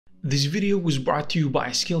This video was brought to you by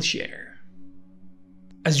Skillshare.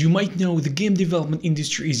 As you might know, the game development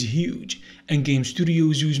industry is huge, and game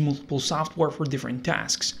studios use multiple software for different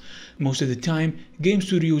tasks. Most of the time, game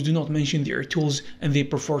studios do not mention their tools and they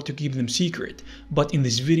prefer to keep them secret. But in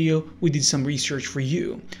this video, we did some research for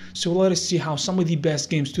you. So let us see how some of the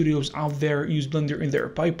best game studios out there use Blender in their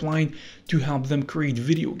pipeline to help them create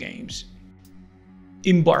video games.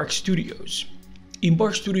 Embark Studios.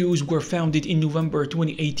 Embark Studios were founded in November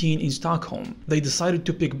 2018 in Stockholm. They decided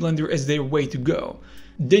to pick Blender as their way to go.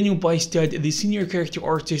 Daniel Bystad, the senior character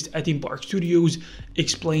artist at Embark Studios,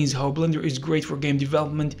 explains how Blender is great for game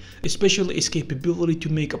development, especially its capability to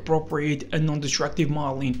make appropriate and non-destructive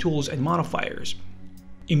modeling tools and modifiers.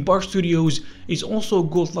 Embark Studios is also a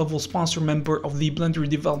gold-level sponsor member of the Blender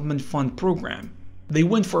Development Fund program. They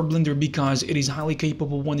went for Blender because it is highly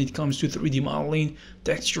capable when it comes to 3D modeling,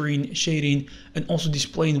 texturing, shading, and also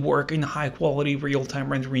displaying work in a high-quality real-time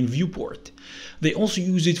rendering viewport. They also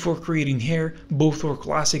use it for creating hair, both for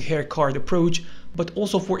classic hair card approach, but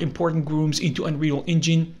also for importing grooms into Unreal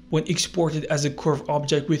Engine when exported as a curved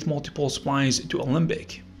object with multiple splines to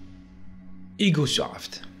Alembic.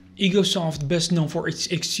 Egosoft. Egosoft, best known for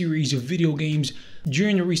its X-series of video games,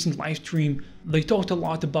 during a recent livestream, they talked a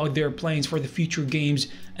lot about their plans for the future games,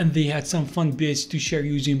 and they had some fun bits to share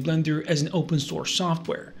using Blender as an open source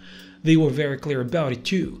software. They were very clear about it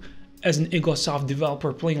too. As an Egosoft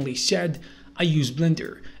developer plainly said, "I use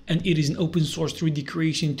Blender, and it is an open source 3D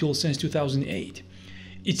creation tool since 2008.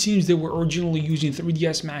 It seems they were originally using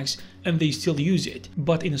 3ds Max and they still use it,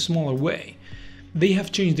 but in a smaller way. They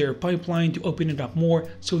have changed their pipeline to open it up more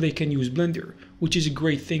so they can use Blender, which is a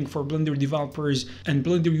great thing for Blender developers and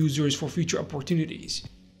Blender users for future opportunities."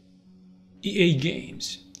 EA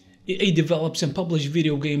Games. EA develops and publishes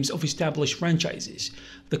video games of established franchises.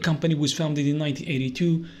 The company was founded in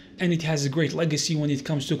 1982, and it has a great legacy when it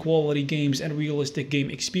comes to quality games and realistic game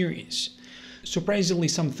experience. Surprisingly,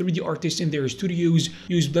 some 3D artists in their studios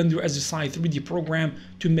use Blender as a side 3D program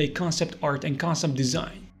to make concept art and concept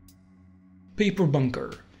design. Paper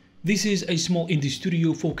Bunker. This is a small indie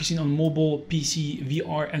studio focusing on mobile, PC,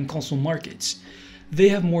 VR, and console markets. They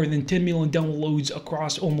have more than 10 million downloads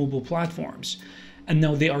across all mobile platforms, and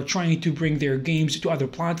now they are trying to bring their games to other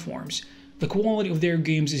platforms. The quality of their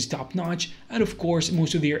games is top-notch, and of course,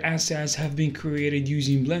 most of their assets have been created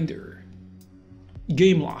using Blender.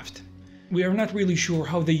 Gameloft. We are not really sure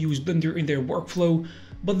how they use Blender in their workflow,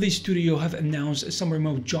 but this studio have announced some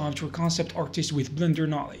remote jobs for concept artists with Blender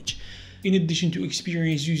knowledge, in addition to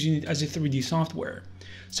experience using it as a 3D software.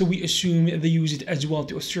 So we assume they use it as well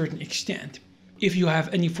to a certain extent. If you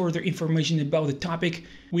have any further information about the topic,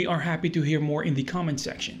 we are happy to hear more in the comment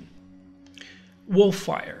section.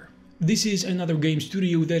 Wolffire. This is another game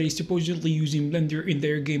studio that is supposedly using Blender in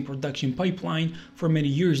their game production pipeline for many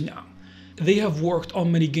years now. They have worked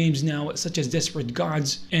on many games now, such as Desperate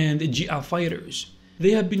Gods and GL Fighters.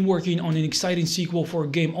 They have been working on an exciting sequel for a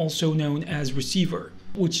game also known as Receiver,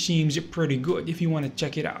 which seems pretty good if you want to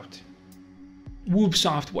check it out. Whoop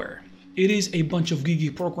Software. It is a bunch of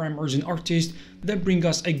geeky programmers and artists that bring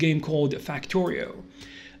us a game called Factorio.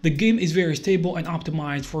 The game is very stable and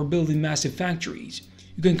optimized for building massive factories.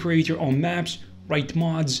 You can create your own maps, write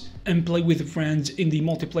mods, and play with friends in the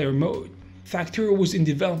multiplayer mode. Factorio was in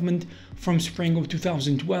development from spring of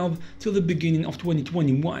 2012 till the beginning of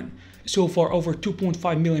 2021. So far, over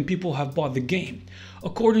 2.5 million people have bought the game.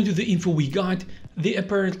 According to the info we got, they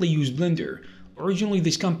apparently use Blender. Originally,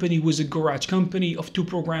 this company was a garage company of 2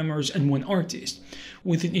 programmers and 1 artist.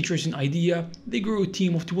 With an interesting idea, they grew a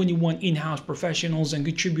team of 21 in-house professionals and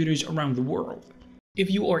contributors around the world. If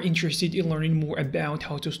you are interested in learning more about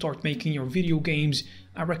how to start making your video games,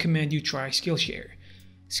 I recommend you try Skillshare.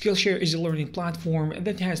 Skillshare is a learning platform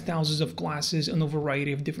that has thousands of classes on a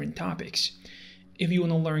variety of different topics. If you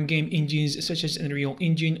want to learn game engines such as Unreal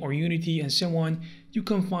Engine or Unity and so on, you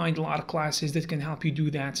can find a lot of classes that can help you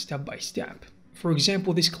do that step by step. For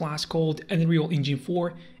example, this class called Unreal Engine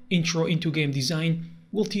 4 Intro into Game Design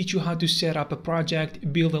will teach you how to set up a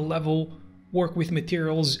project, build a level, work with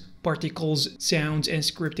materials, particles, sounds, and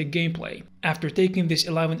scripted gameplay. After taking this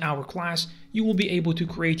 11-hour class, you will be able to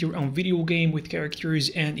create your own video game with characters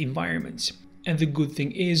and environments. And the good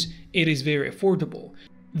thing is, it is very affordable.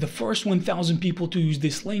 The first 1,000 people to use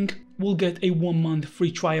this link will get a 1-month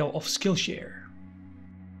free trial of Skillshare.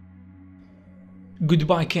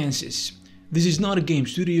 Goodbye Kansas. This is not a game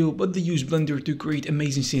studio, but they use Blender to create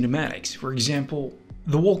amazing cinematics. For example,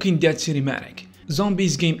 The Walking Dead cinematic.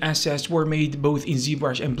 Zombies game assets were made both in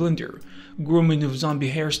ZBrush and Blender. Grooming of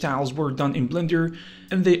zombie hairstyles were done in Blender,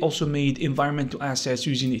 and they also made environmental assets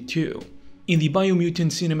using it too. In the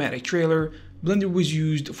Biomutant cinematic trailer, Blender was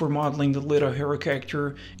used for modeling the little hero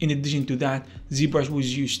character. In addition to that, ZBrush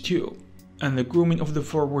was used too, and the grooming of the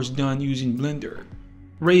floor was done using Blender.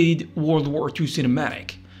 Raid World War II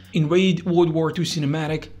Cinematic. In Raid World War II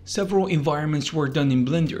Cinematic, several environments were done in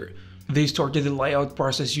Blender. They started the layout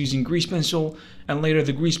process using grease pencil, and later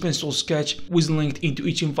the grease pencil sketch was linked into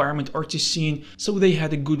each environment artist scene, so they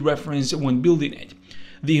had a good reference when building it.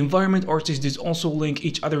 The environment artists did also link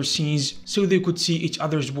each other's scenes so they could see each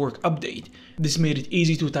other's work update. This made it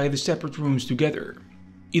easy to tie the separate rooms together.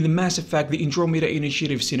 In the Mass Effect The Andromeda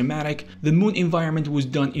Initiative cinematic, the moon environment was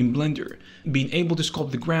done in Blender. Being able to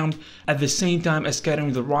sculpt the ground at the same time as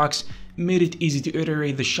scattering the rocks made it easy to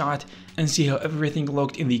iterate the shot and see how everything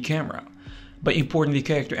looked in the camera. By importing the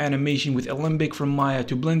character animation with Alembic from Maya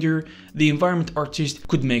to Blender, the environment artist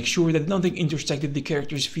could make sure that nothing intersected the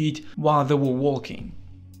character's feet while they were walking.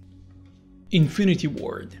 Infinity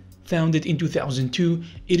Ward. Founded in 2002,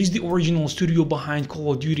 it is the original studio behind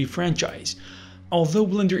Call of Duty franchise. Although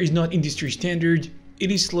Blender is not industry standard,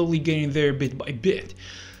 it is slowly getting there bit by bit.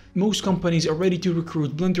 Most companies are ready to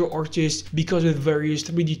recruit Blender artists because of the various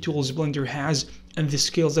 3D tools Blender has and the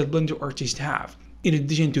skills that Blender artists have. In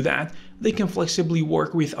addition to that, they can flexibly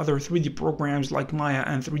work with other 3D programs like Maya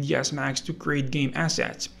and 3ds Max to create game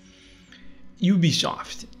assets.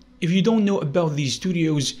 Ubisoft. If you don't know about these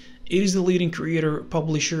studios, it is the leading creator,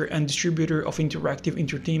 publisher, and distributor of interactive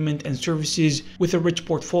entertainment and services with a rich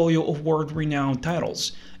portfolio of world-renowned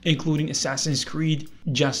titles, including Assassin's Creed,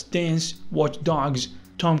 Just Dance, Watch Dogs,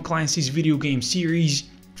 Tom Clancy's video game series,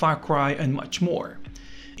 Far Cry, and much more.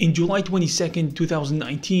 In July 22,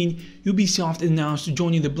 2019, Ubisoft announced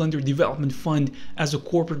joining the Blender Development Fund as a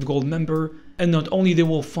corporate gold member, and not only they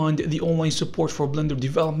will fund the online support for Blender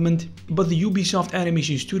development, but the Ubisoft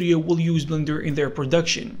Animation Studio will use Blender in their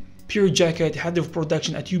production. Pierre Jacquet, head of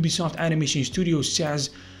production at Ubisoft Animation Studios, says,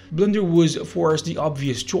 "Blender was for us the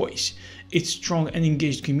obvious choice. Its strong and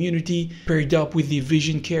engaged community, paired up with the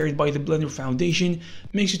vision carried by the Blender Foundation,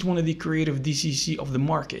 makes it one of the creative DCC of the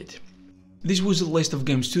market." This was a list of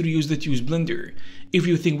game studios that use Blender. If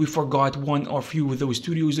you think we forgot one or few of those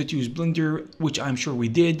studios that use Blender, which I'm sure we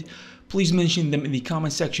did, please mention them in the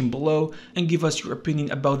comment section below and give us your opinion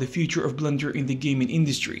about the future of Blender in the gaming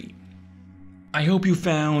industry. I hope you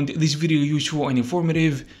found this video useful and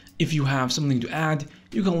informative. If you have something to add,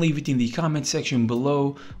 you can leave it in the comment section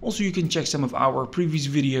below. Also, you can check some of our previous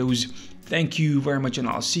videos. Thank you very much, and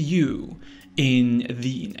I'll see you in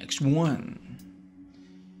the next one.